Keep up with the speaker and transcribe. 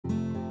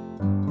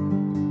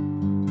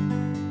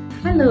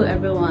Hello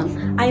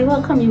everyone, I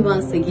welcome you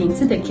once again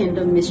to the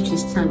Kingdom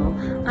Mysteries channel.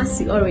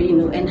 As you already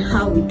know and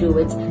how we do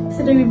it,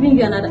 today we bring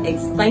you another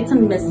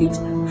exciting message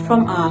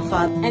from our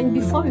Father. And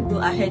before we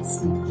go ahead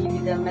to give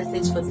you the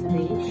message for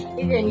today,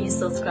 if you're a new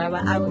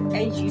subscriber, I would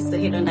urge you to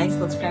hit on that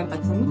subscribe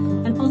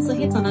button and also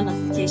hit on the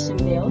notification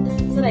bell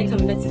so that you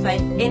can be notified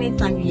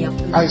anytime we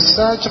upload.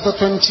 Isaiah chapter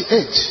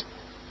 28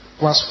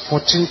 verse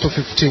 14 to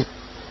 15.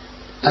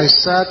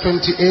 Isaiah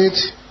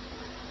 28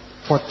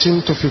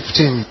 14 to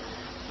 15.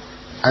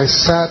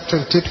 Isaiah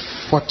 28,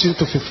 14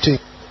 to 15.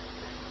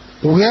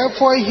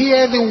 Wherefore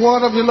hear the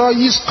word of the Lord,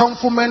 ye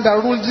scornful men that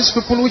rule this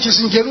people which is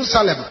in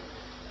Jerusalem.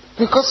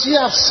 Because ye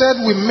have said,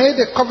 we made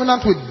a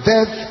covenant with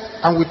death,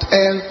 and with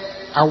hell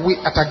are we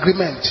at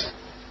agreement.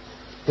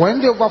 When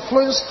the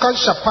overflowing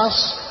scourge shall pass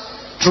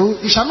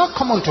through, it shall not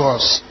come unto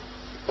us.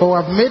 For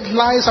we have made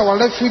lies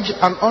our refuge,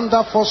 and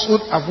under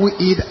falsehood have we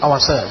hid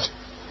ourselves.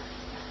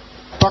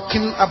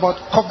 Talking about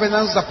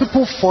covenants that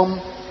people form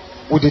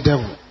with the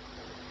devil.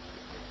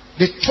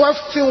 The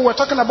 12th thing we're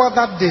talking about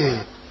that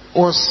day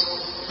was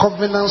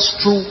covenants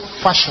through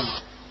fashion,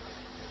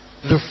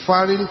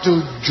 referring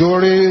to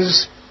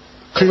jewelries,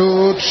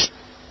 clothes,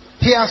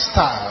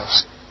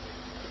 hairstyles.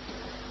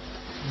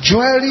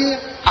 Jewelry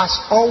has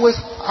always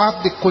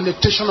had the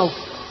connotation of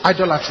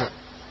idolatry,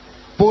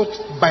 both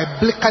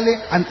biblically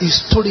and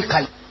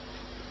historically.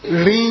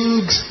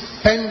 Rings,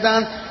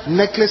 pendants,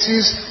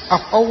 necklaces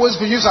have always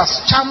been used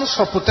as charms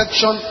for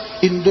protection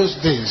in those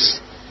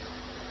days.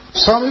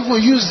 Some people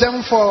use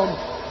them for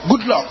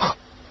good luck,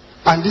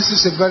 and this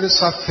is a very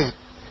sad thing.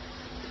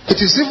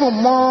 It is even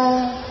more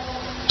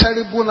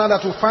terrible now that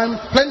we find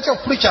plenty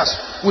of preachers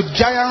with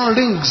giant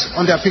rings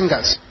on their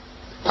fingers,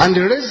 and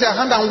they raise their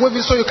hand and wave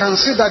it so you can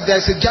see that there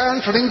is a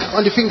giant ring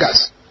on the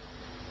fingers.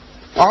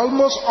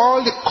 Almost all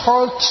the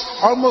cults,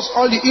 almost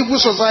all the evil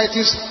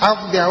societies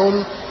have their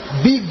own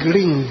big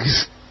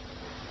rings.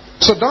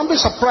 So don't be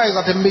surprised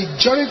that the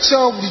majority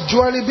of the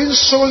jewelry being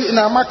sold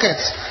in our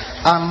markets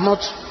are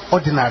not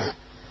ordinary.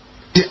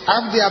 They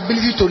have the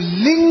ability to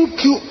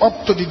link you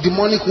up to the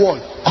demonic world,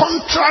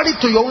 contrary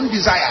to your own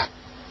desire.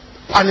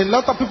 And a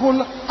lot of people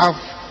have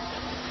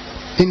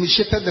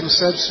initiated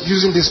themselves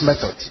using this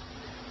method.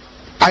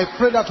 I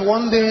pray that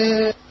one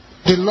day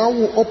the Lord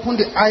will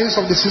open the eyes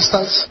of the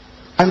sisters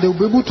and they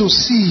will be able to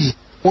see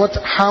what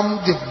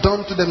harm they've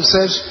done to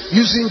themselves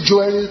using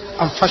jewelry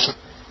and fashion.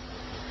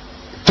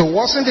 To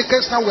worsen the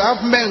case now, we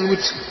have men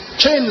with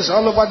chains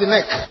all over the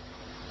neck.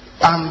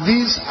 And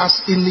this has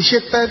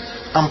initiated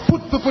and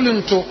put people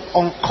into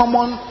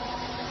uncommon,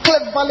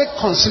 cleverly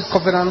conceived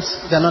covenants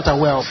they are not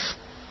aware of.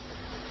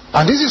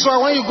 And this is why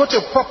when you go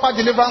to a proper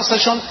deliverance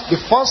session, the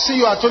first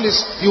thing you are told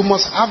is you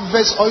must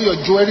harvest all your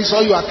jewelry,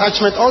 all your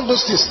attachment, all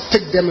those things,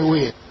 take them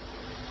away.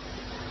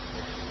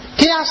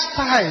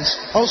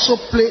 Hairstyles also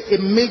play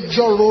a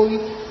major role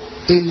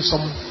in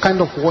some kind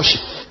of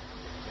worship.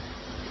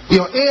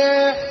 Your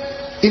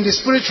hair in the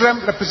spirit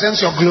realm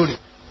represents your glory.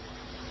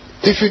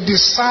 If you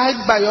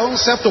decide by your own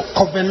self to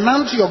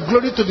covenant your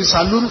glory to the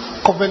saloon,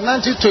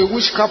 covenant it to a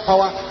witchcraft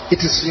power,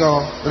 it is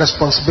your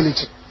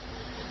responsibility.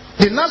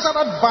 The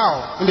Nazarite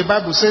vow in the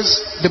Bible says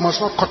they must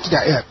not cut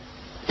their hair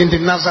in the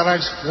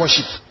Nazarite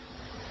worship.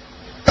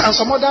 And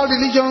some other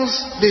religions,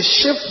 they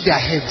shave their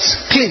heads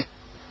clean.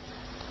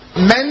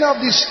 Many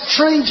of the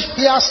strange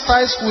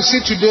hairstyles we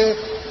see today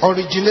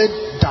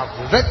originate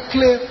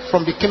directly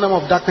from the kingdom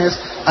of darkness,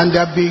 and they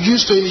have been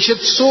used to initiate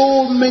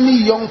so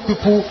many young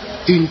people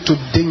into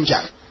danger.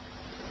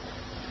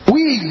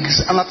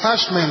 Wigs and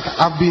attachment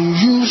have been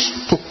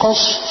used to cause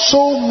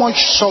so much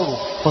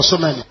sorrow for so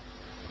many.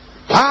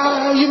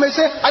 You may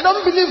say, I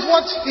don't believe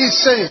what he's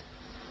saying.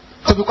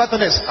 To be quite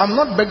honest, I'm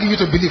not begging you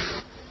to believe,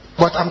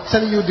 but I'm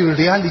telling you the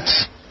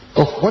reality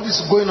of what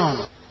is going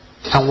on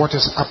and what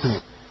is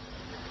happening.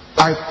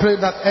 I pray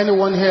that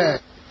anyone here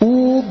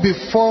who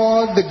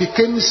before they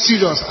became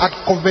serious had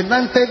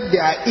covenanted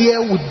their ear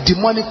with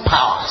demonic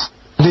powers,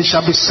 they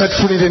shall be set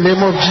free in the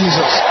name of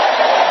Jesus.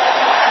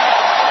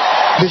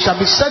 They shall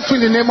be set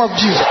free in the name of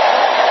Jesus.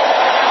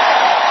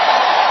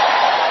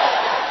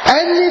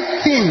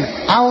 Anything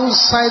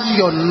outside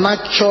your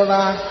natural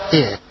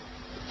ear,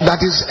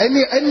 that is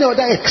any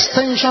other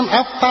extension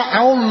after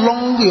how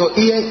long your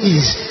ear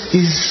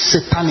is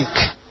satanic.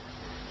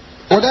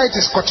 Whether it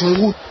is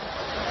cotton wool,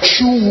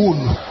 shoe wool,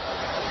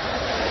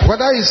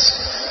 whether it's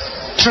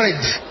thread,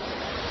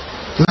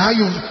 now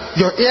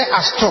your ear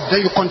has stopped,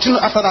 then you continue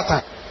after that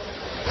time.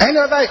 Any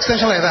other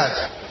extension like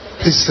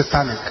that is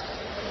satanic.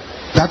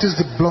 That is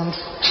the blunt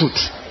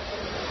truth.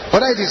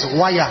 Whether it is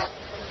wire,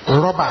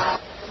 rubber,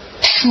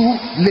 shoe,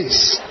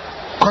 lace,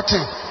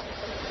 cotton,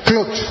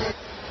 cloth,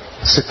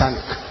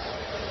 satanic.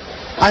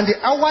 And the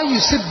hour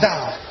you sit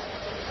down,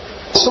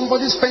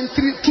 somebody spend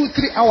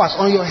 2-3 hours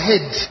on your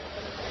head.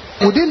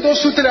 Within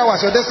those 2-3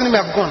 hours, your destiny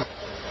may have gone.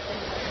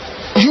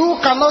 You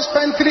cannot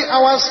spend 3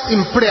 hours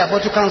in prayer,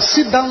 but you can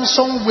sit down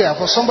somewhere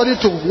for somebody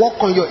to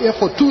walk on your ear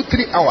for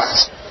 2-3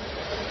 hours.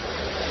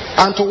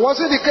 And to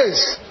worsen the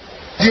case,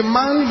 the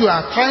man you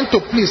are trying to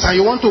please and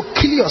you want to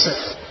kill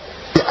yourself,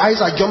 the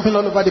eyes are jumping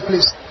all over the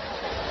place.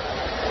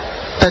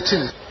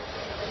 13.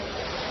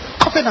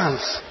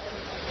 Covenants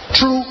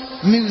through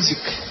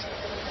music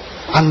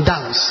and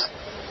dance.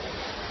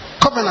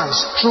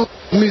 Covenants through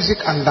music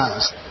and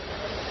dance.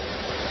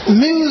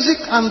 Music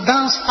and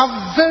dance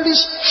have very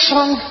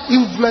strong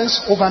influence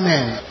over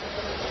men.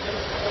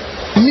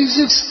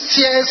 Music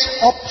stirs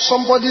up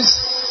somebody's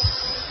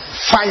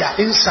fire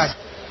inside.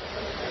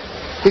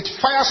 It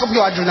fires up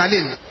your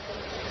adrenaline.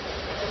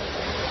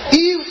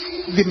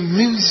 If the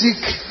music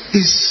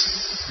is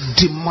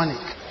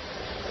demonic,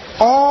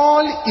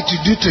 all it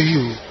will do to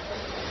you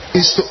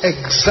is to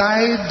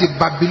exile the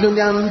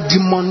Babylonian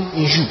demon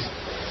in you.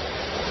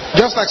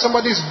 Just like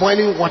somebody is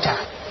boiling water,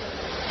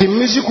 the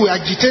music will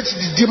agitate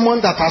the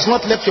demon that has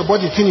not left your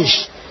body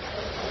finish.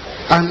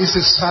 And it's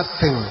a sad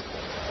thing.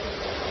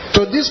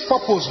 To this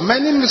purpose,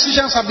 many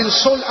musicians have been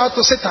sold out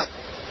to Satan.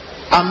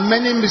 And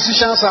many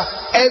musicians are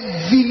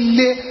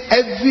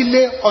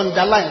heavily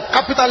underlined,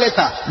 capital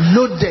letter,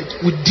 loaded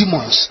with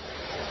demons.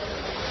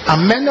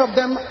 And many of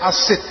them are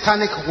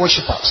satanic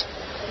worshippers.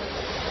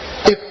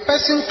 A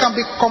person can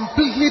be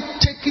completely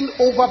taken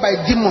over by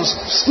demons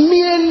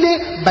merely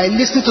by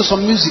listening to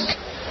some music.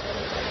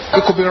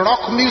 It could be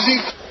rock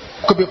music,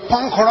 it could be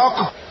punk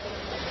rock,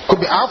 it could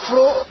be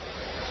afro.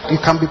 You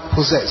can be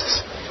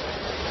possessed.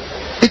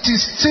 It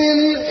is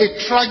still a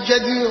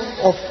tragedy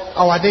of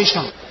our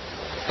nation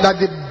that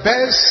the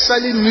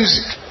best-selling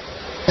music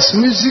is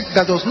music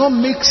that does not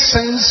make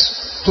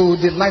sense to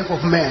the life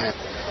of man.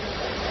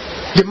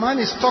 The man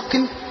is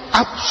talking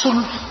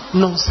absolute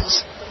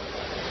nonsense.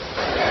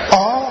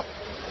 Or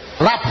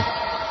rap.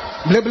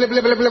 He's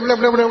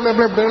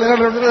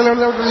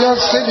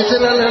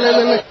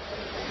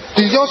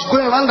just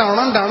going around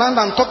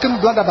and talking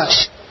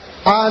blabberbash.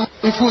 And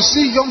if you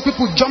see young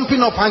people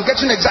jumping up and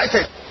getting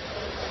excited,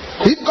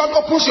 if God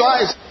opens your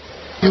eyes,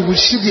 you will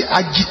see the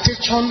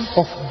agitation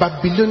of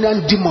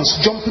Babylonian demons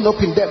jumping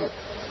up in them.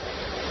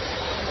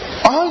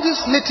 All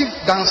these native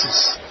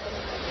dances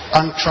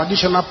and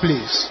traditional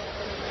plays,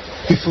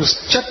 if you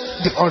check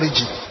the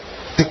origin,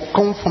 they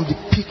come from the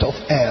pit of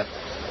hell.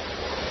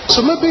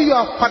 So maybe you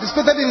have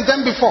participated in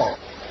them before.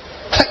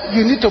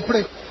 You need to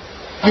pray.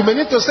 You may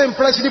need to stay in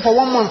prayer city for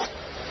 1 month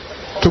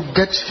to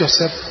get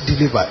yourself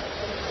delivered.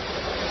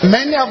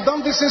 Many have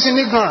done these things in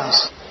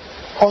ignorance,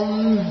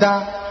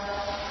 under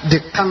the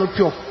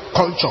canopy of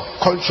culture.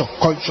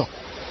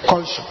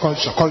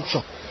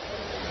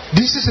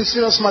 This is a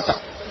serious matter,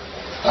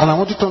 and I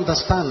want you to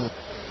understand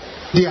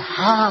the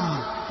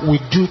harm we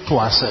do to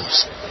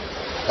ourselves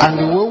and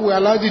the way we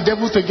allow the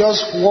devil to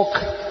just walk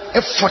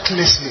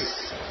effortlessly.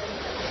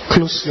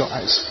 Close your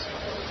eyes.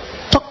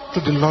 Talk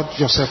to the Lord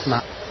yourself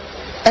now.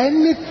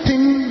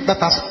 Anything that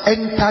has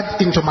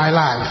entered into my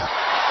life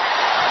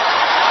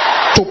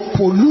to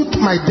pollute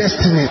my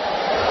destiny,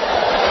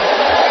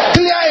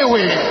 clear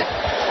away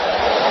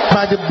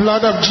by the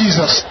blood of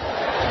Jesus.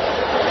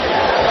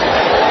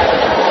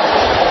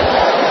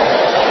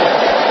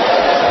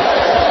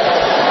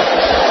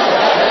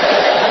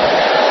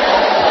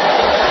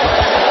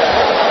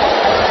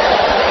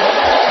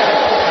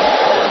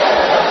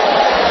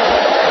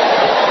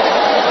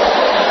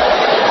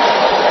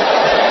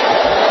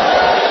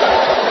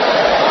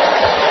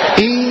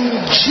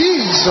 In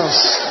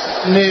Jesus'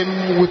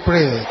 name we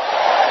pray.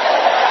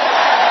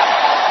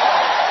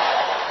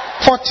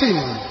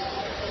 14.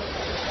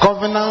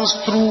 Governance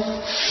through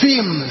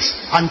films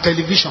and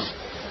television.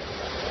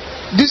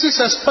 This is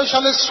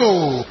especially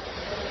so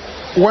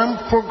when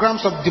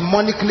programs of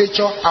demonic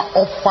nature are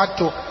offered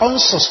to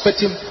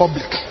unsuspecting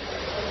public.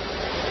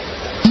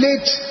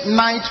 Late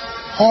night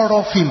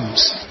horror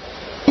films.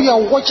 You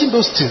are watching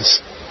those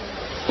things,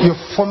 you're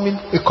forming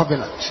a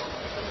covenant.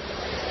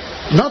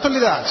 Not only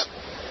that,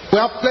 we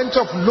have plenty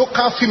of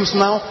local films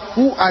now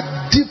who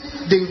are deep,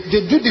 they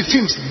do the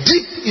films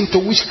deep into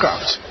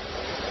witchcraft.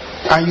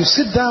 And you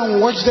sit down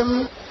and watch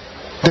them,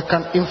 they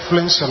can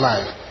influence your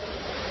life.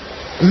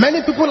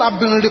 Many people have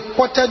been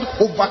reported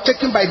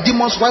overtaken by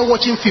demons while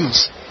watching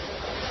films.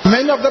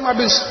 Many of them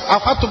have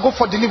had to go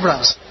for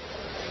deliverance.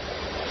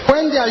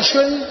 When they are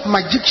showing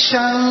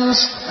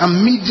magicians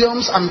and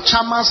mediums and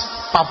charmers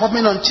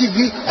performing on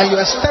TV and you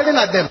are staring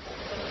at them,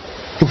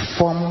 you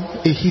form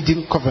a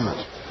hidden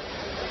covenant.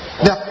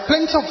 There are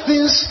plenty of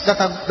things that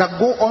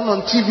go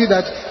on TV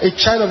that a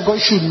child of God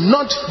should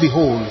not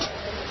behold.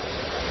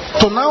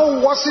 So now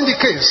what's in the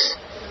case?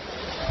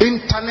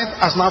 Internet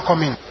has now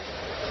come in.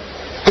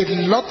 A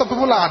lot of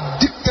people are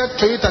addicted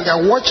to it and they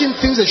are watching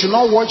things they should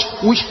not watch,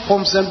 which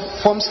forms a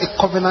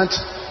covenant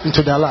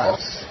into their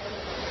lives.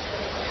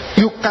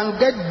 You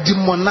can get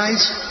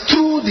demonized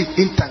through the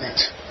internet,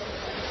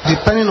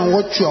 depending on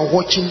what you are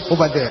watching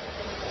over there.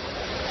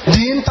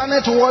 The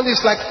internet world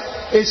is like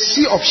a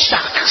sea of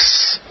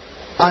sharks,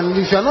 and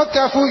if you are not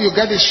careful, you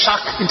get a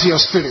shark into your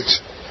spirit.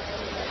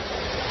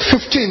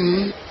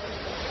 15.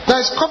 There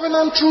is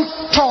covenant through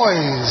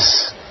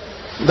toys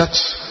that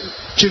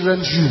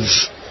children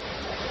use.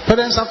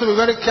 Parents have to be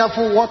very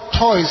careful what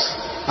toys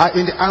are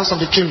in the hands of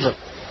the children.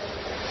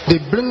 They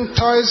bring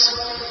toys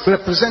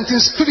representing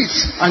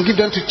spirits and give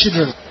them to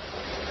children.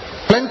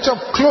 Plenty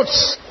of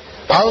clothes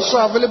are also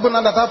available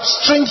now that have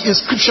strange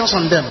inscriptions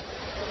on them.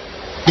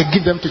 They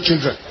give them to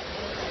children.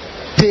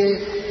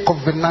 They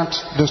covenant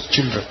those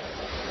children.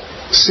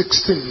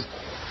 16.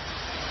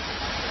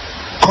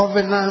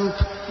 Covenant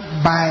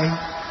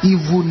by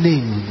evil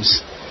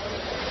names.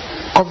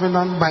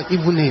 Covenant by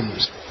evil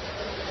names.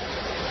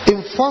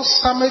 In 1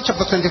 Samuel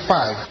chapter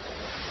 25.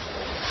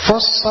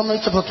 1 Samuel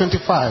chapter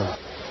 25.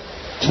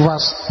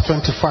 Verse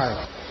 25.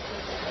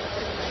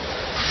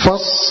 1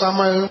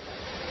 Samuel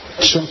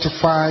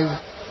 25.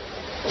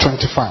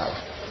 25.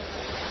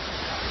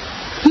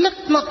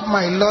 Let not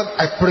my Lord,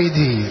 I pray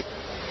thee,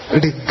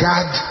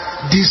 regard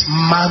this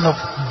man of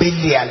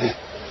Belial,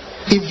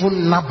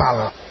 even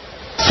Nabal,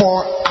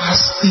 for as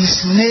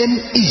his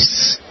name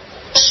is,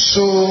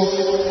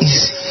 so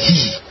is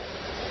he.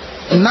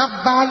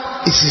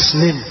 Nabal is his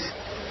name,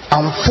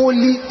 and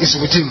folly is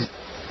with him.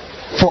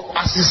 For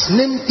as his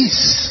name is,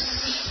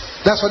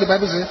 that's what the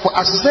Bible says, for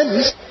as his name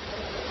is,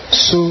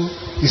 so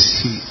is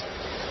he.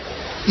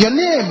 Your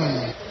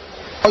name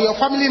or your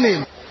family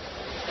name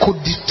could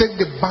dictate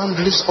the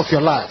boundaries of your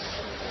life.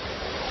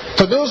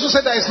 To those who say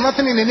there is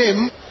nothing in the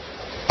name,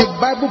 the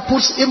Bible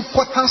puts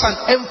importance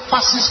and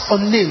emphasis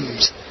on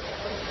names.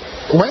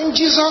 When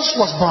Jesus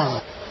was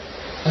born,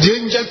 the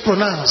angel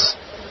pronounced,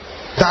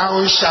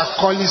 "Thou shalt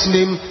call his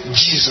name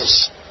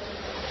Jesus,"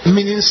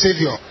 meaning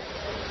Savior.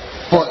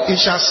 For he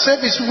shall save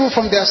his people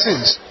from their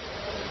sins.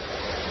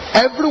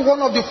 Every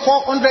one of the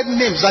 400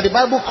 names that the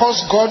Bible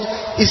calls God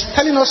is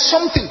telling us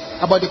something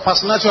about the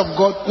personality of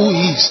God, who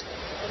he is.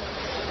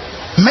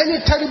 Many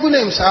terrible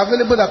names are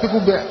available that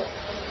people bear.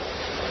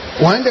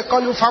 When they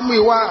call you family,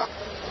 who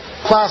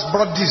has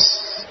brought this?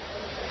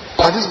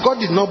 But this God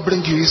did not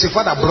bring you, it's a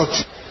father brought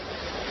you.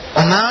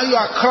 And now you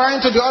are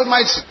crying to the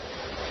Almighty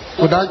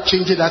without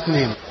changing that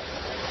name.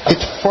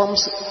 It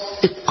forms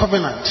a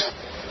covenant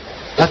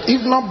that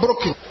if not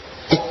broken,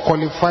 it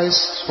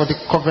qualifies for the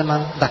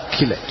covenant that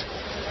killed.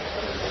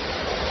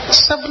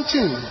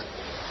 17.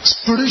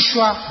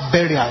 Spiritual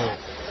burial.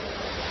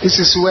 This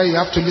is where you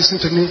have to listen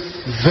to me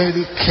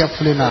very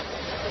carefully now.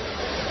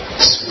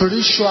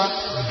 Spiritual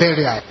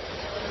burial.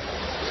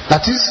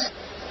 That is,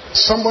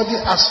 somebody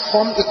has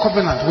formed a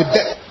covenant with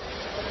death.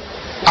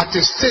 At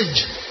a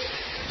stage,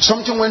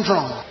 something went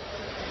wrong,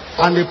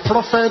 and a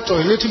prophet or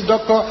a native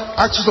doctor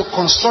asked you to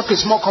construct a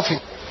small coffin,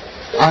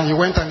 and you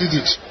went and did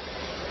it.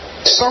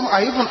 Some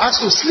are even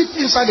asked to sleep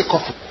inside the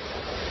coffin.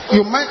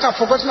 You might have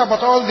forgotten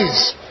about all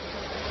this,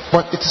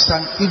 but it is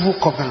an evil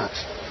covenant,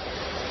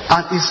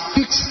 and it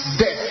speaks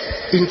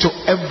death into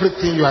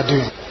everything you are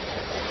doing.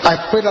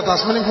 I pray that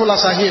as many people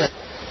as are here,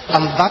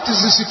 and that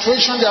is the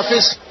situation they are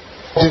facing,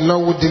 the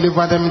Lord will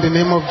deliver them in the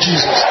name of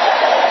Jesus.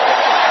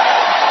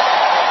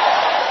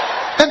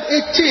 And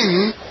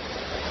 18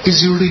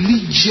 is a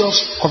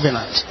religious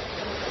covenant.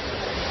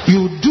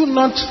 You do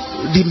not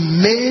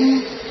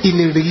remain in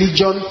a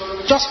religion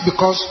just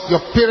because your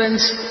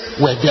parents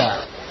were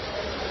there.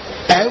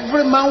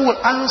 Every man will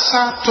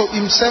answer to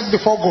himself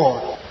before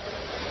God.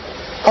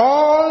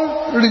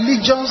 All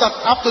religions that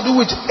have to do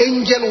with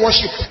angel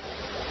worship,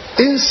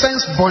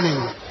 incense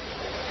burning,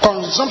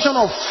 consumption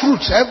of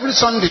fruit every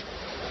Sunday,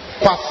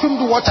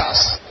 perfumed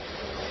waters,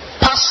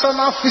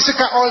 personal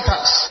physical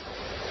altars,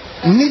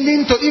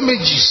 kneeling to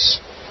images,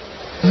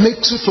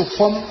 makes you to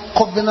form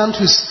covenant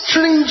with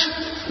strange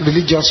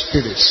religious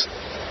spirits.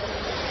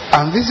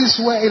 And this is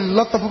where a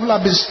lot of people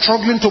have been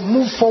struggling to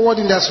move forward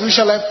in their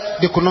spiritual life.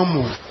 They could not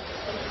move.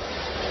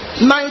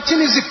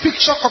 19 is the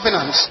picture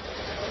covenant.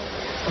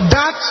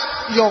 That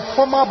your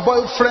former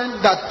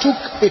boyfriend that took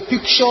a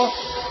picture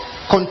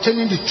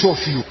containing the two of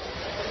you,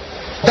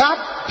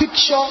 that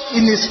picture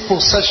in his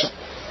possession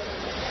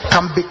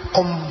can be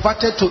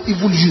converted to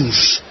evil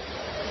use.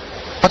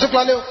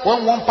 Particularly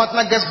when one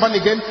partner gets born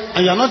again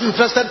and you are not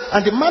interested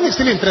and the man is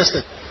still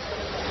interested.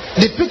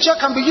 The picture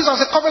can be used as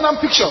a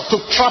covenant picture to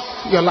trap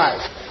your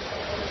life.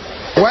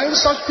 When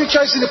such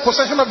picture is in the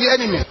possession of the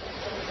enemy,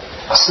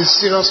 it's a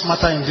serious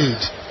matter indeed.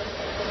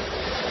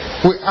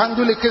 We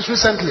handled a case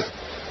recently.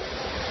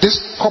 This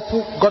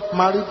couple got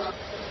married.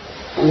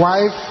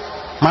 Wife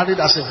married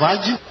as a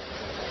virgin.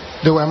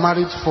 They were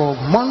married for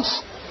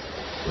months.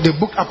 They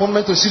booked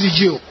appointment to see the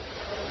GO.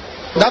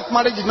 That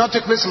marriage did not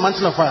take place in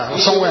Mountain of Fire or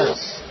somewhere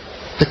else.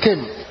 They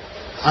came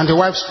and the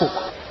wife spoke.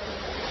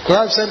 The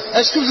wife said,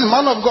 "Excuse me,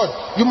 man of God,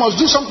 you must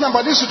do something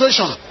about this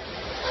situation."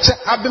 He said,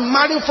 "I've been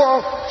married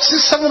for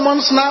 6-7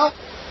 months now,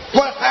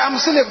 but I am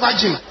still a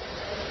virgin."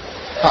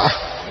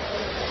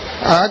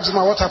 I asked him,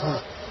 "What happened?"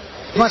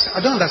 I said, "I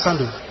don't understand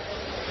you,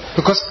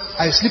 because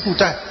I sleep with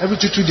her every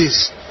 2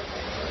 days.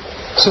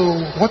 So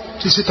what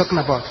is he talking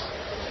about?"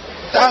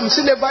 "I'm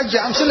still a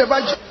virgin, I'm still a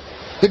virgin."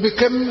 It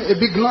became a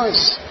big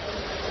noise.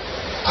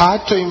 I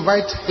had to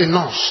invite a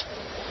nurse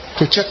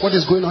to check what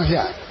is going on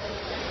here.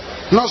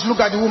 Nurse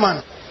looked at the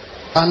woman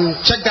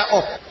and checked her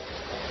up.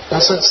 I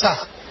said, "Sir,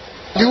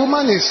 the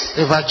woman is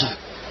a virgin."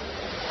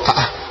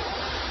 I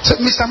said,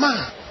 "Mr.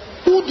 Man,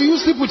 who do you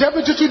sleep with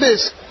every 2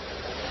 days?"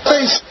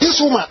 Says,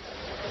 "This woman."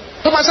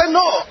 So I said,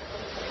 "No."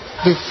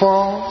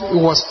 Before it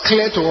was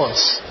clear to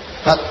us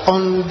that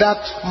on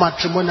that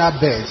matrimonial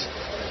bed,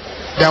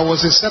 there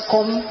was a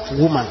second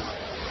woman,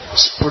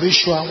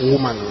 spiritual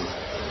woman,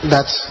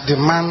 that the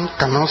man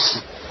cannot see,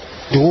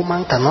 the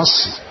woman cannot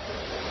see.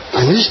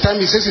 And each time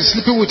he says he's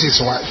sleeping with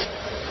his wife,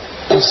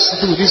 he's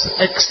sleeping with this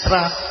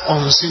extra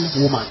unseen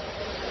woman.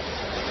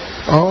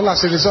 All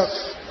as a result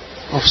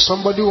of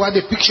somebody who had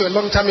a picture a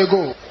long time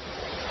ago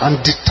and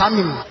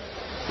determined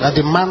that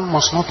the man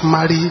must not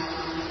marry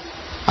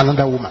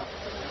another woman.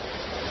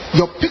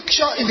 Your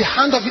picture in the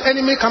hand of the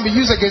enemy can be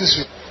used against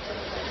you.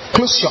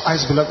 Close your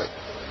eyes, beloved.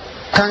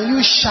 Can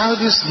you shout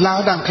this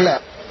loud and clear?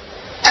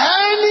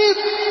 Any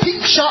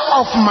picture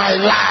of my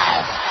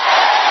life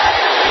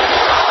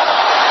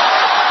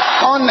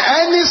on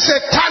any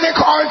satanic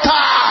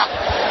altar,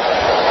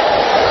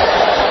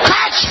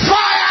 catch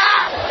fire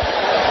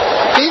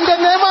in the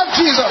name of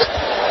Jesus.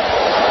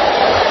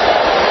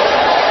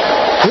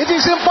 It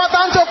is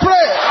important to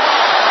pray.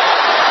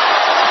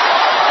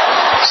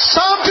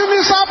 Something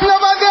is happening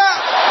over there.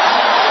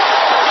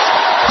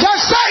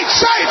 Just say it,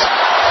 say it.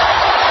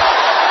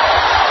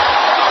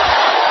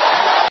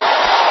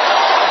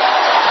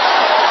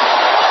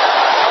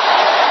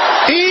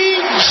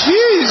 In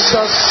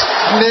Jesus'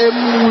 name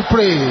we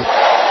pray.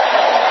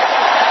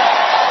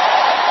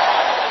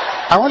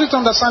 I want you to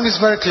understand this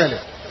very clearly.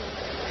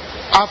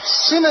 I've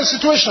seen a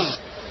situation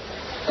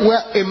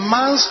where a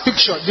man's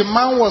picture, the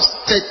man was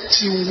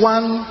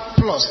 31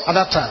 plus at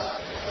that time,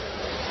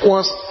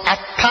 was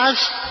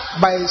attached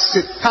by a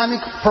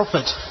satanic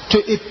prophet to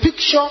a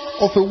picture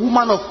of a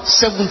woman of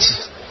 70,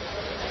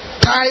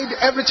 tied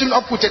everything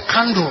up with a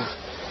candle,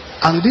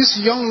 and this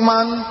young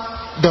man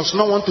does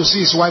not want to see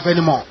his wife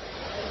anymore,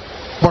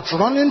 but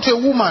run into a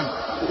woman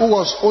who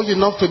was old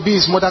enough to be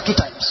his mother 2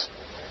 times.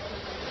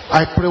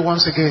 I pray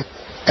once again,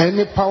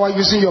 any power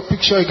using your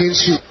picture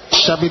against you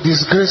shall be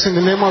disgraced in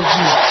the name of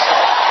Jesus.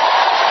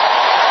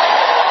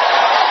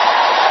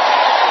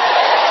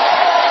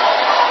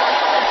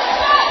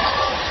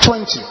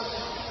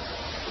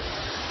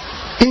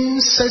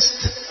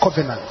 Incest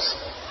covenant.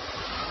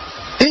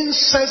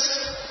 Incest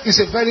is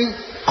a very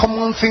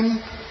common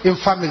thing in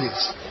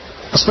families,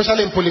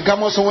 especially in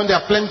polygamous, when there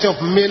are plenty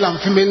of male and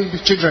female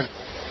children.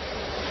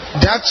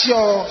 That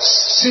your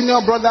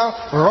senior brother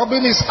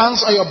rubbing his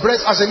hands on your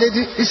breast as a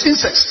lady is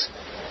incest.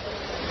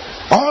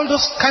 All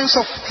those kinds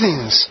of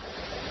things,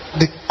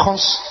 they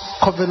cause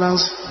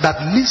covenants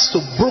that leads to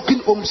broken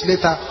homes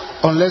later,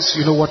 unless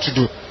you know what to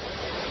do.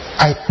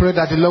 I pray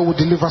that the Lord will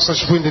deliver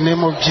such people in the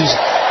name of Jesus.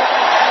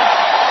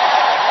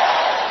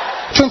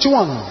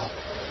 21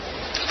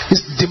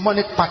 is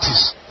demonic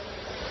parties.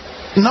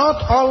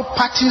 Not all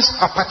parties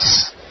are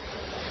parties.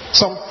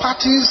 Some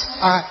parties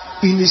are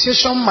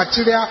initiation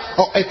material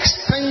or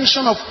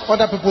extension of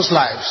other people's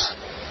lives.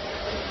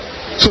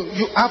 So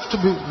you have to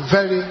be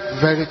very,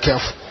 very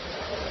careful.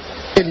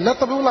 A lot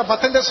of people have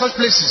attended such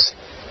places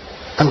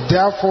and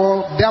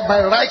therefore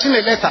thereby writing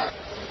a letter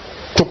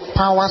to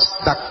powers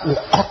that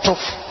will cut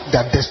off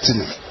their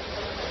destiny.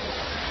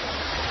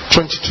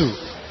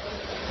 22.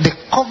 The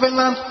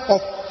covenant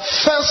of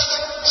first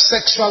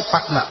sexual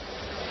partner.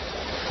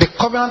 The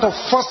covenant of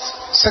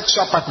first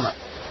sexual partner.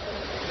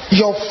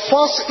 Your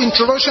first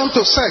introduction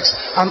to sex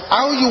and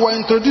how you were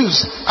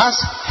introduced has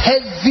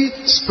heavy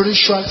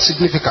spiritual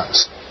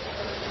significance.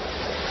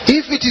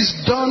 If it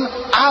is done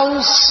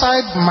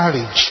outside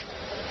marriage,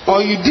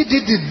 or you did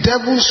it the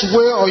devil's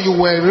way, or you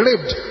were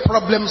raped,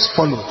 problems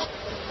follow.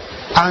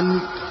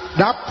 And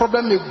that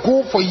problem may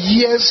go for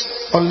years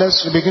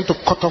unless you begin to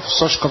cut off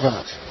such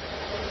covenant.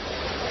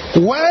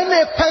 When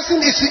a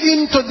person is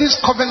into these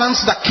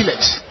covenants that kill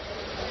it,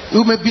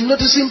 you may be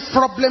noticing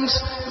problems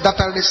that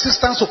are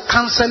resistant to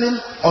counseling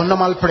or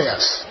normal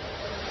prayers.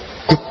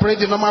 You pray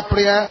the normal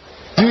prayer,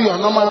 do your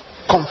normal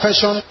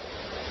confession,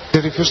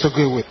 they refuse to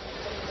go away.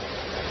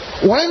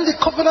 When the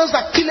covenants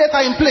that kill it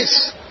are in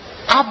place,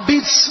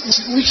 habits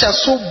which are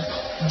so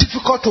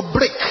difficult to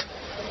break,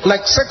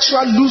 like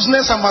sexual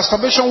looseness and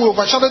masturbation, will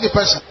overshadow the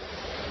person.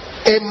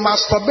 A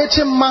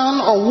masturbating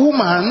man or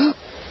woman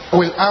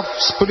will have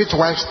spirit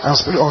wives and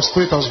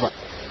spirit husband.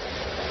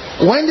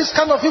 When this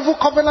kind of evil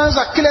covenants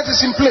that kill it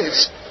is in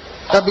place,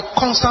 there'll be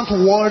constant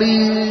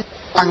worry,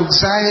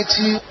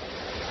 anxiety,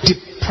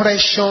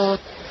 depression,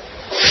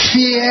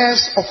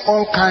 fears of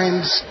all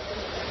kinds,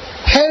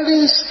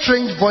 hearing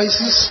strange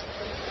voices,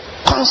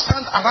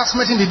 constant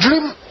harassment in the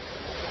dream,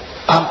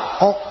 and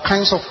all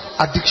kinds of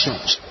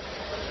addictions.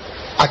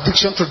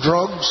 Addiction to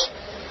drugs,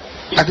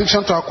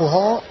 addiction to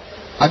alcohol,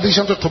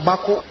 addiction to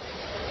tobacco,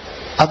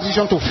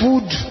 addiction to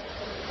food,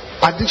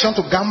 addiction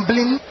to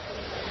gambling,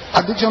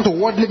 addiction to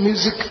worldly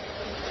music,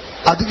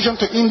 addiction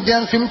to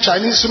Indian film,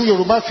 Chinese film,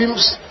 Yoruba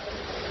films.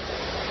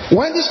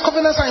 When these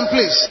covenants are in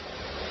place,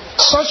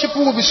 such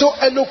people will be so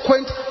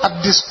eloquent at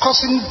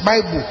discussing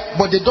Bible,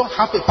 but they don't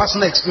have a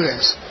personal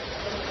experience.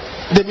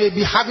 They may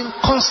be having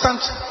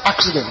constant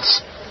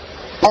accidents,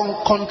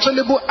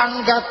 uncontrollable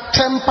anger,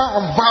 temper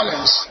and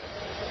violence,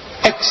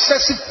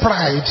 excessive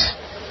pride,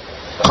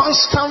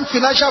 constant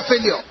financial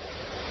failure,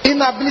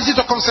 inability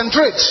to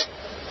concentrate.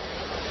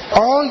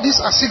 All these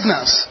are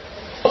signals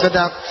that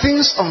there are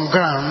things on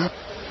ground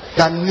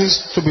that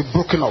needs to be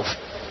broken off.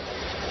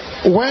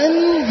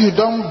 When you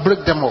don't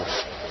break them off,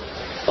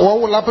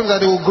 what will happen is that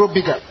they will grow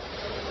bigger.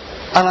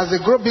 And as they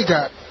grow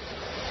bigger,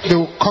 they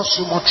will cause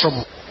you more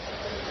trouble.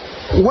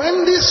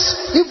 When these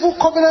evil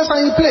covenants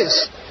are in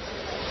place,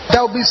 there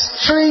will be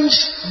strange,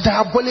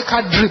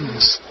 diabolical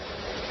dreams.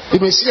 You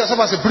may see yourself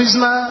as a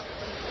prisoner,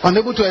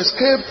 unable to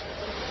escape,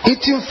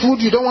 eating food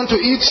you don't want to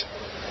eat,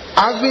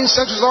 having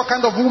sex with all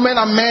kinds of women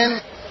and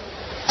men.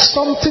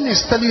 Something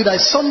is telling you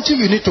that it's something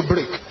you need to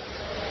break.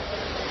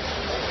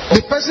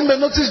 The person may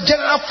notice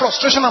general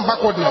frustration and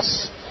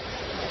backwardness.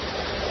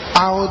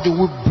 How do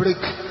we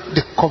break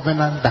the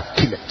covenant that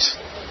kill it?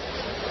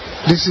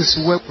 This is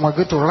where we're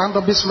going to round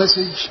up this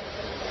message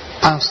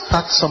and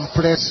start some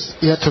prayers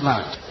here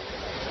tonight.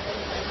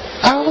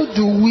 How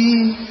do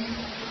we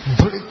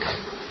break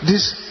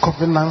these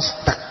covenants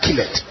that kill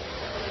it?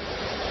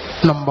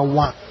 Number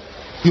one,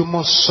 you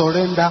must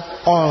surrender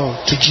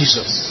all to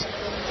Jesus.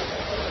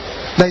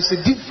 There is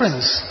a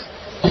difference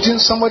between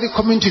somebody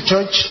coming to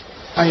church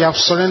and you have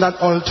surrendered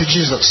all to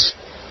Jesus.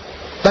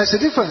 There is a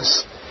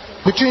difference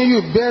between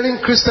you bearing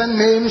Christian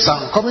names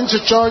and coming to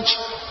church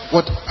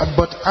but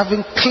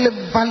having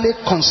cleverly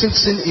concealed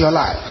sin in your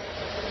life.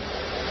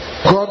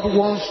 God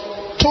wants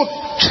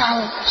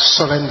total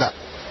surrender,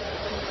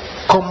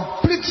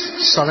 complete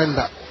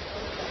surrender.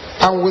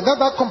 And without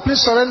that complete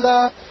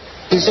surrender,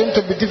 it's going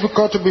to be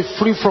difficult to be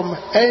free from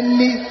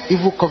any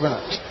evil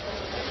covenant.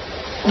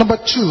 Number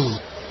two,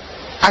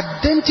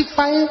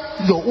 identify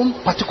your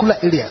own particular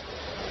area.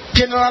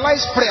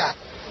 Generalized prayer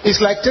is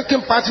like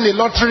taking part in a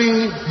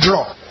lottery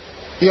draw.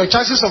 Your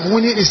chances of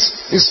winning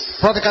is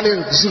practically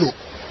zero.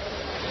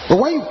 But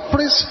when you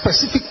pray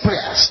specific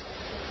prayers,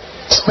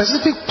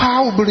 specific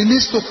power will be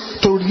released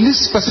to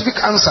release specific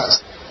answers.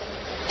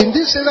 In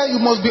this area, you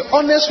must be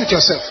honest with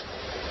yourself.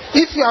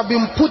 If you have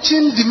been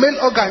putting the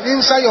male organ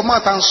inside your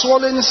mouth and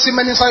swallowing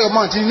semen inside your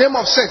mouth in the name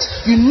of sex,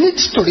 you need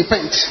to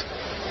repent.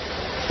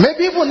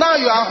 Maybe even now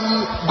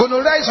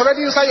gonorrhea is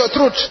already inside your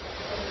throat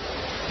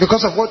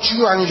because of what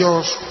you and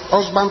your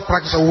husband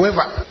practice or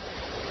whoever.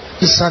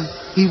 It's an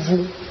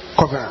evil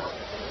covenant.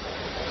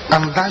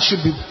 And that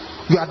should be,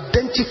 you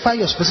identify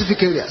your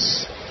specific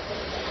areas.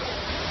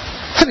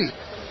 3,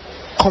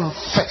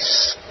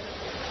 confess.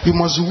 You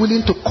must be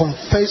willing to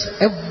confess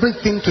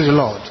everything to the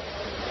Lord.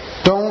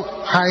 Don't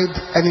hide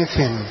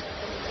anything.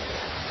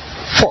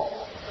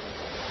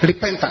 4,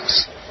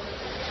 repentance.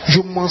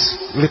 You must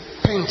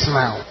repent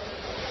now.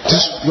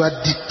 You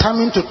are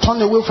determined to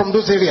turn away from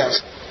those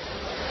areas.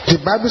 The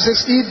Bible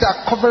says, he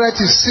that covereth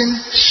his sin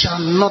shall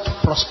not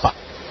prosper.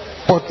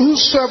 But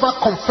whosoever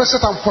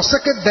confesseth and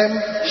forsaketh them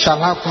shall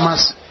have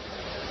mercy.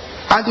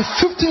 And the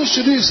 5th thing you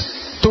should do is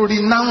to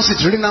renounce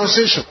it.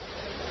 Renunciation.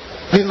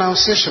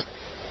 Renunciation.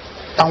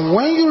 And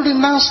when you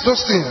renounce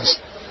those things,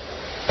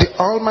 the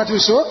Almighty will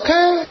say,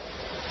 okay,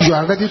 you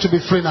are ready to be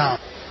free now.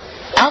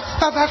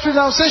 After that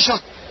renunciation,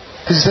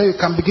 he said you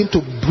can begin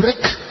to break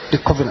the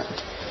covenant.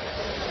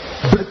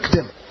 Break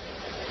them.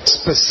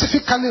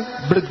 Specifically,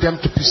 break them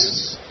to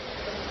pieces.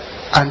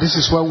 And this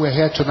is why we're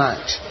here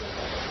tonight.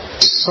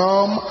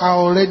 Some are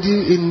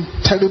already in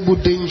terrible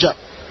danger.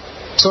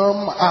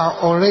 Some are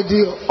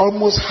already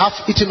almost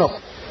half eaten up.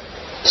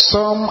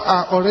 Some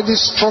are already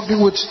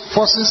struggling with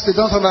forces they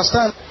don't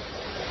understand.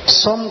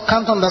 Some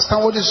can't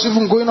understand what is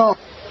even going on.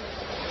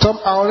 Some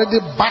are already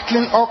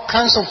battling all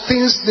kinds of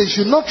things they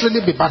should not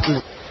really be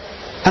battling.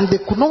 And they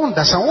could not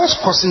understand what's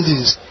causing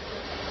this.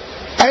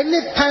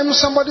 Anytime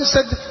somebody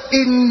said,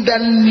 in the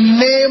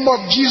name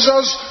of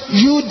Jesus,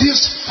 you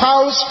this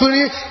foul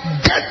spirit,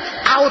 get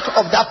out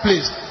of that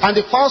place. And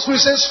the foul spirit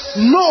says,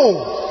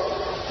 no.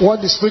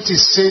 What the spirit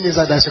is saying is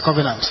that there's a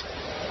covenant.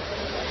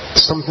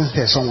 Something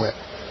here somewhere.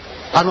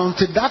 And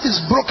until that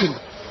is broken,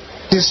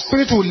 the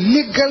spirit will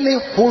legally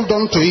hold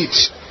on to it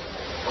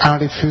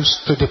and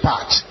refuse to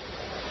depart.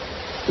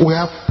 We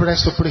have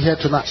prayers to pray here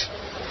tonight.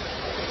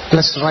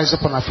 Let's rise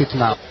up on our feet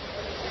now.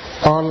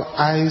 All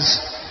eyes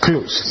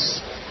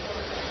closed.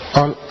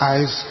 All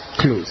eyes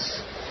closed.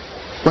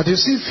 But you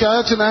see, if you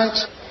are here tonight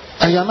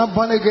and you are not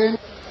born again,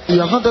 you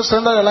have not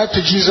surrendered your life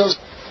to Jesus,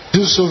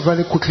 do so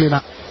very quickly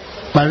now.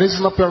 By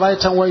raising up your right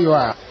hand where you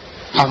are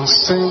and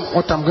saying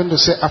what I'm going to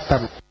say after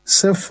me.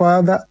 Say,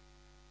 Father,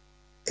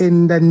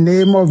 in the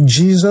name of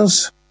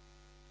Jesus,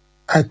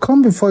 I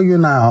come before you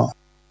now.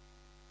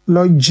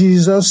 Lord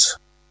Jesus,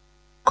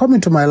 come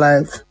into my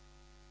life.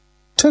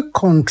 Take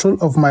control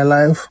of my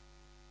life.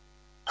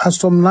 As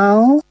from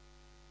now,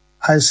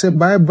 I say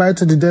bye-bye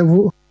to the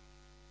devil.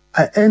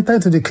 I enter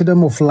into the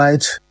kingdom of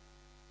light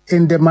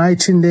in the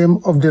mighty name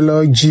of the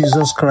Lord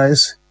Jesus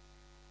Christ.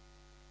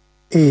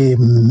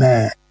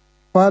 Amen.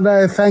 Father,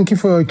 I thank you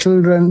for your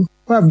children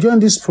who have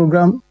joined this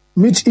program.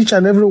 Meet each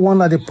and every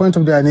one at the point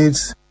of their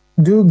needs.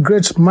 Do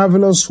great,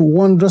 marvelous,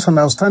 wondrous, and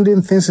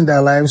outstanding things in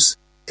their lives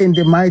in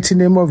the mighty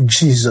name of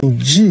Jesus. In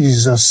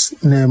Jesus'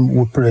 name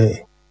we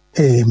pray.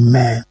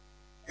 Amen.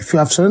 If you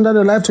have surrendered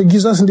your life to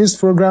Jesus in this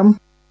program,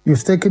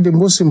 you've taken the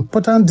most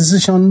important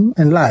decision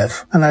in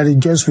life, and I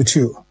rejoice with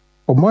you.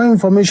 For more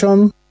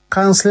information,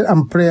 counseling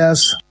and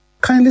prayers,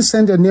 kindly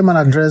send your name and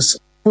address,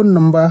 phone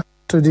number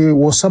to the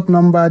WhatsApp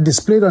number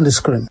displayed on the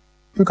screen.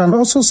 You can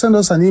also send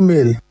us an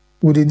email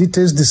with the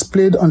details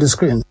displayed on the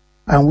screen,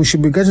 and we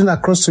should be getting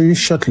across to you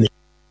shortly.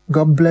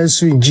 God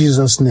bless you in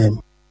Jesus' name.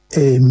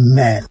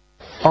 Amen.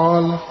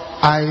 All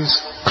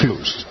eyes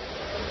closed.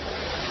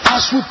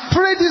 As we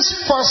pray this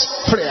first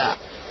prayer,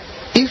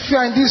 if you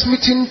are in this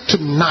meeting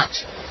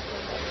tonight,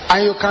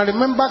 and you can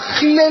remember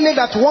clearly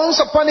that once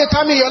upon a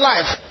time in your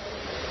life,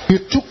 you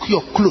took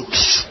your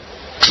clothes,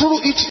 threw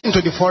it into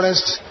the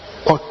forest,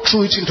 or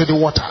threw it into the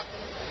water.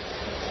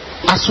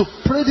 As you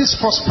pray this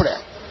first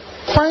prayer,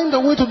 find a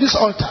way to this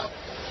altar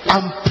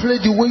and pray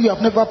the way you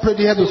have never prayed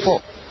here before.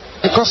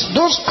 Because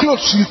those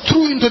clothes you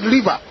threw into the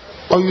river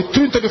or you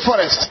threw into the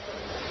forest,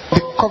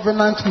 the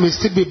covenant may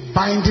still be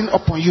binding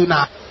upon you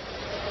now.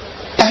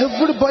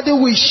 Everybody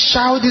will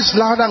shout this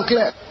loud and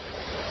clear.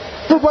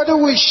 Everybody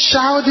will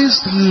shout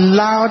this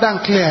loud and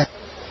clear.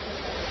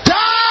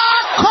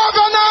 That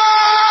covenant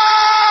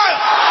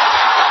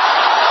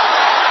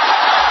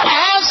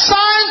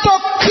assigned to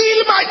kill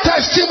my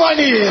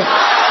testimony.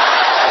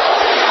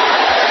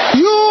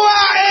 You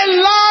are a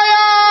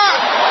liar.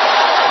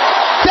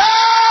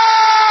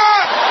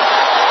 There,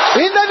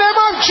 in the name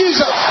of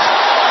Jesus.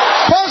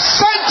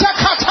 Posenta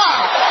kata,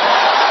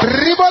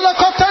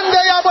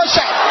 ribolokotende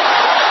yabosha.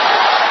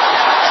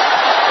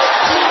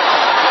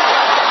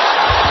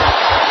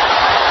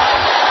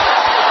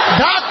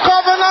 That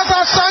covenant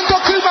assigned to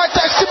kill my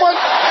testimony.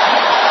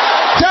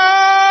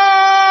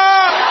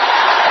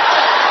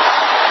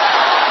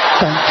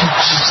 Thank you,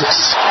 Jesus.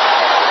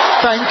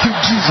 Thank you,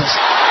 Jesus.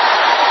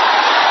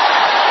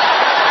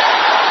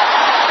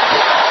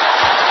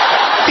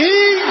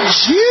 In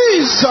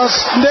Jesus'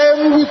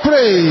 name we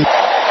pray.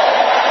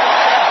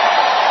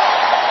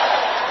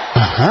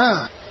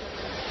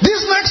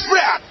 This next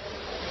prayer,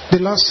 the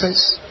Lord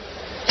says,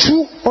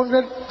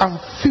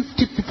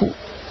 250 people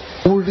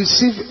will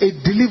receive a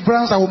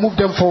deliverance and will move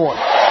them forward.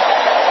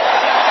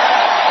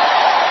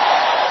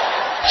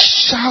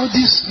 Shout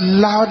this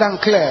loud and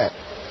clear.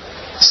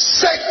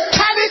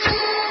 Satanic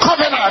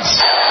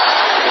covenants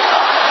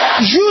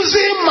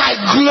using my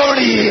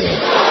glory.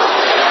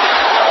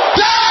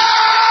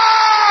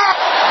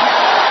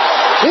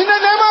 In the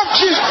name of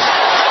Jesus.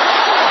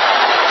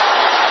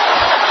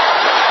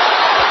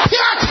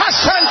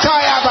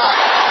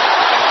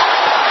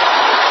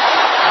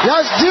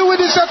 Yes, deal with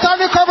the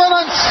satanic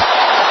covenants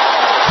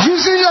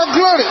using your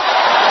glory.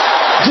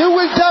 Deal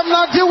with them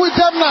now, deal with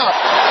them now.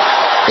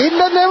 In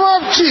the name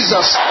of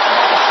Jesus.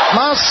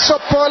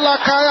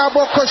 Masopola kaya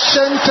boko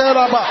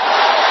shenteraba.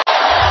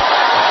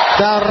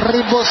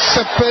 Daribo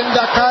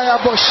sependa kaya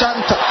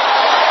boshanta.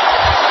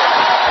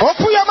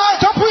 Open your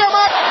mouth, open your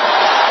mouth.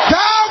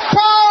 Thou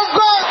power of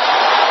God.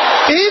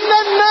 In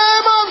the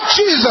name of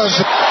Jesus.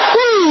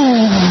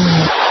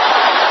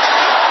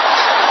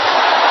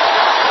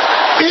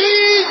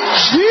 In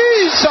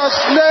Jesus'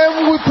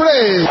 name we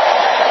pray.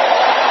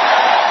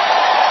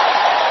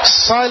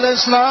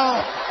 Silence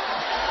now.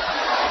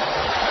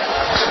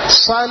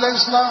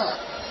 Silence now.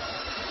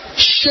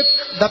 Shake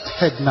that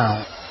head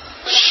now.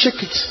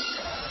 Shake it.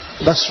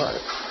 That's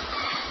right.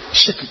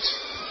 Shake it.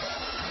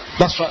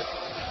 That's right.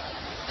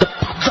 The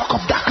padlock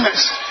of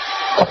darkness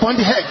upon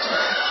the head.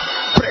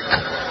 Break.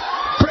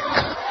 Break.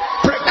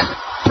 Break.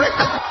 Break.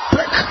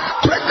 Break.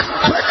 Break.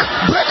 Break.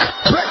 Break.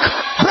 Break.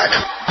 Break.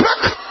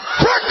 Break.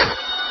 Break.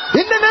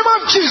 In the name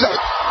of Jesus.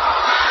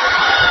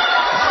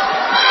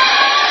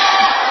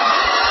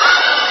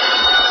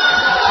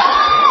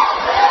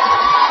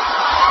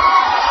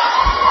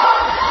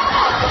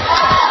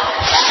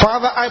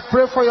 Father, I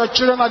pray for your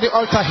children at the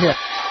altar here.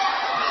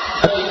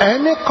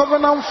 Any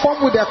covenant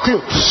formed with their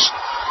clothes,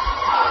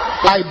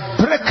 I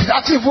break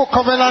that evil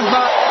covenant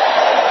now.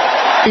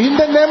 In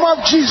the name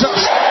of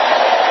Jesus.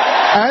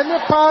 Any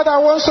power that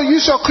wants to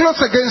use your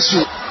clothes against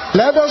you,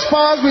 let those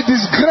powers be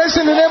disgraced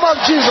in the name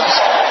of Jesus.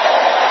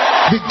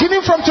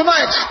 Beginning from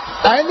tonight,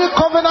 any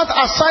covenant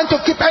assigned to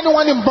keep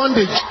anyone in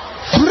bondage,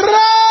 break!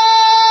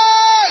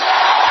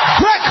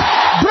 Break!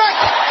 Break!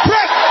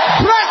 Break!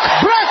 Break!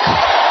 Break!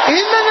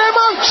 In the name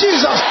of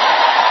Jesus.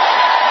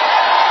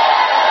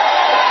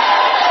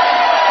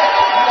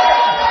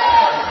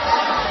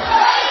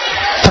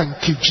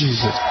 Thank you,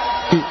 Jesus.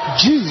 In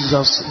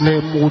Jesus'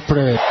 name we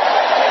pray.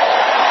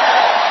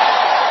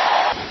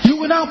 You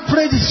will now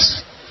pray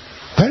this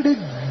very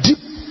deep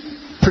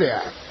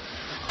prayer.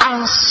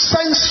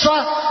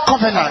 Ancestral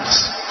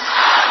covenants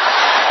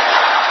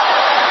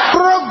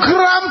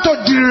programmed to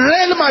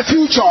derail my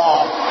future.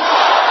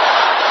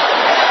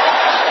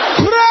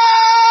 Pray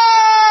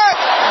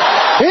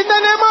in the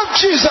name of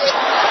Jesus.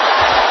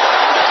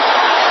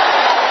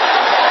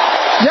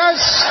 Yes,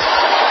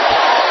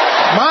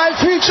 my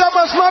future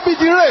must not be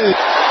derailed.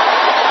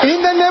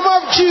 In the name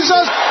of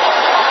Jesus.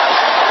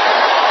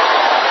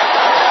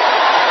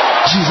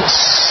 Jesus.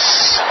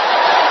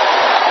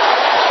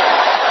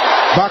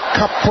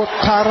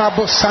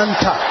 Bakapotarabo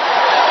Santa.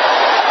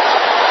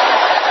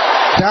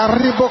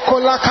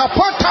 Daribokola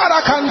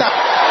kapotara kanda.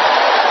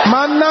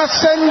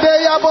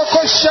 Manasende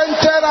yaboko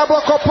shentera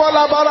boko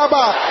pola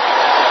baraba.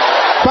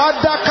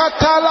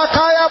 Padakatala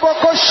kaya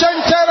boko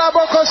shentera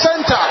boko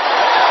senta.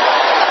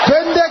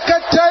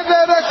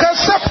 Vendekatele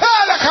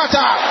kasapala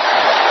kata.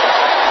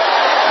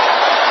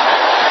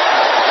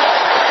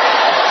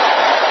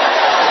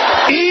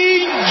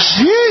 In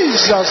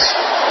Jesus'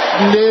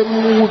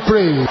 name we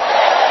pray.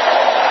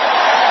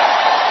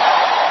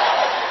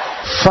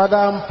 Father,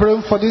 I'm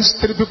praying for these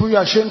 3 people you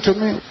are showing to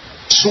me.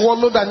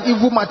 Swallowed an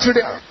evil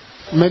material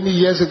many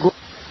years ago.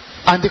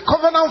 And the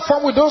covenant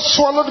formed with those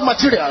swallowed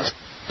materials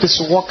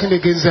is working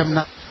against them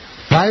now.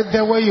 Right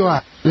there where you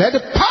are. Let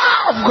the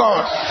power of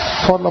God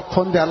fall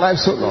upon their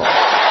lives, O Lord.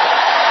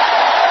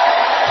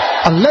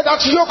 And let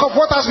that yoke of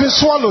what has been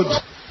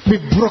swallowed be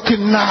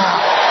broken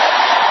now.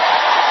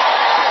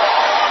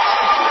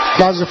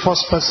 That's the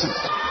first person.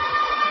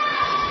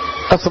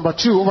 That's number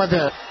 2 over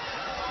there.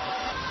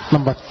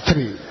 Number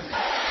 3.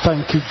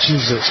 Thank you,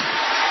 Jesus.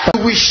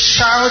 We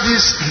shout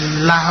this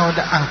loud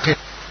and clear.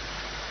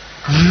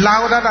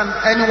 Louder than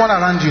anyone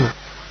around you.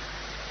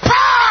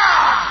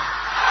 Power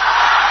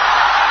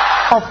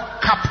of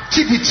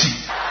captivity.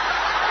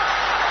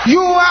 You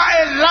are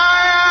a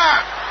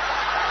liar.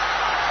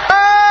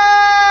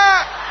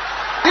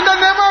 In the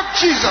name of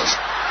Jesus.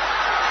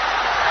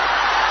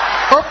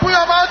 Open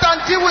your mouth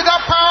and deal with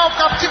that power of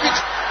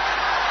captivity.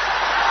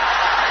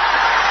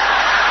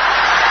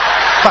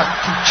 Thank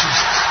you,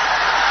 Jesus.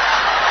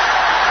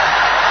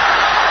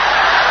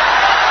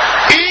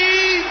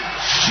 In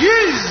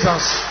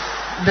Jesus'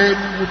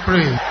 name we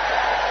pray.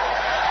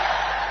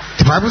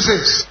 The Bible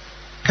says,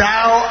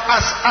 thou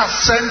hast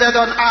ascended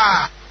on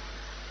high.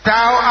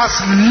 Thou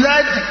hast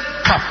led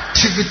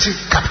captivity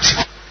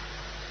captive.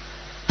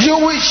 You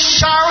will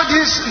shout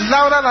this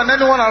louder than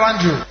anyone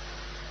around you.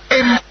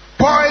 In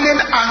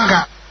boiling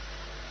anger.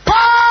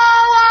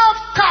 Power of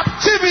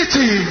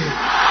captivity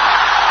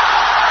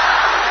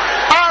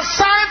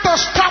assigned to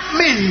stop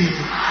me.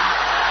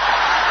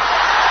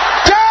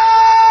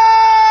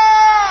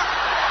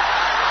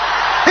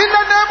 In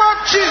the name of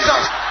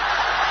Jesus.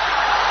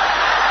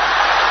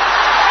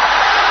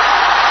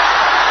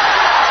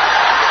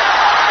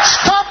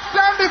 Stop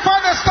them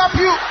before they stop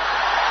you.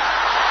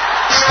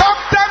 Stop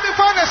them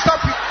before they stop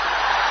you.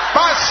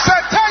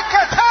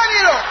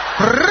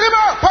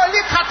 Riba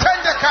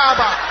polikatende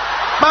kaba.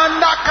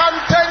 Manda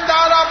kantenda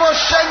rabo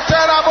shente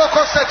rabo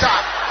koseta.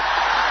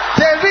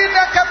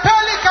 Derine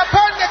kapeli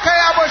kapende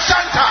kayabo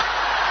shanta.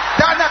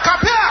 Dana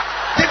kapia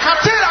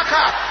dikatira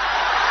ka.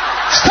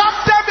 Stop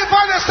them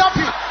before they stop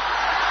you.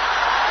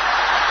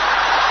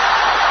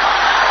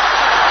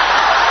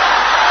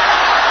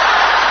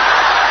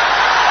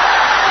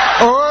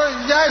 Oh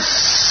yes.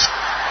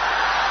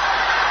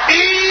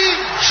 In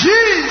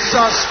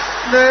Jesus'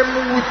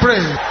 name we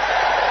pray.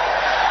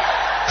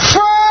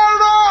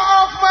 Pharaoh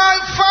of my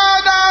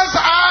father's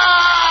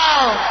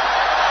house.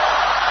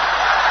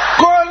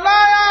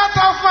 Goliath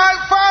of my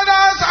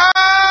father's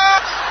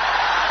house.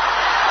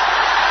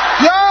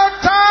 Your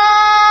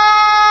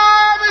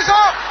time is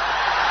up.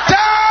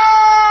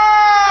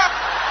 Die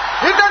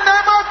in the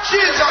name of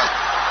Jesus.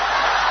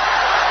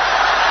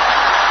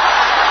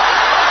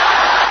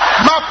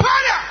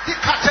 Mapaya di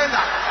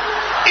katena.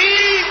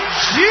 In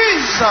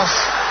Jesus'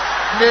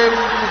 name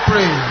we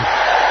pray.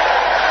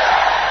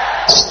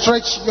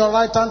 Stretch your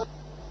right hand.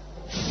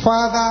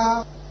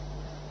 Father,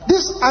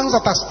 these hands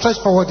that are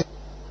stretched forward,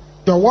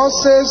 your word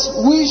says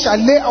we shall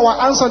lay our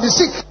hands on the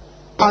sick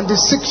and the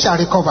sick shall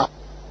recover.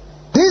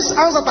 These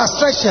hands that are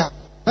stretched here,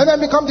 let them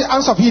become the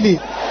hands of healing,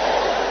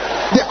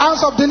 the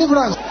hands of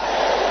deliverance,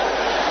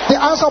 the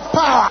hands of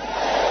power,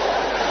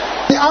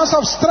 the hands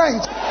of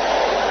strength,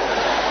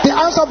 the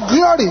hands of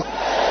glory,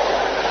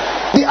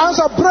 the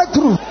hands of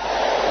breakthrough.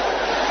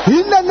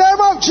 In the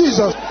name of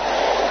Jesus.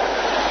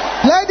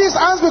 Let these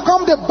hands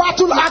become the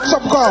battle axe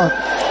of God.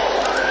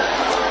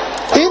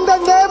 In the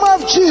name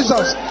of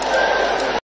Jesus.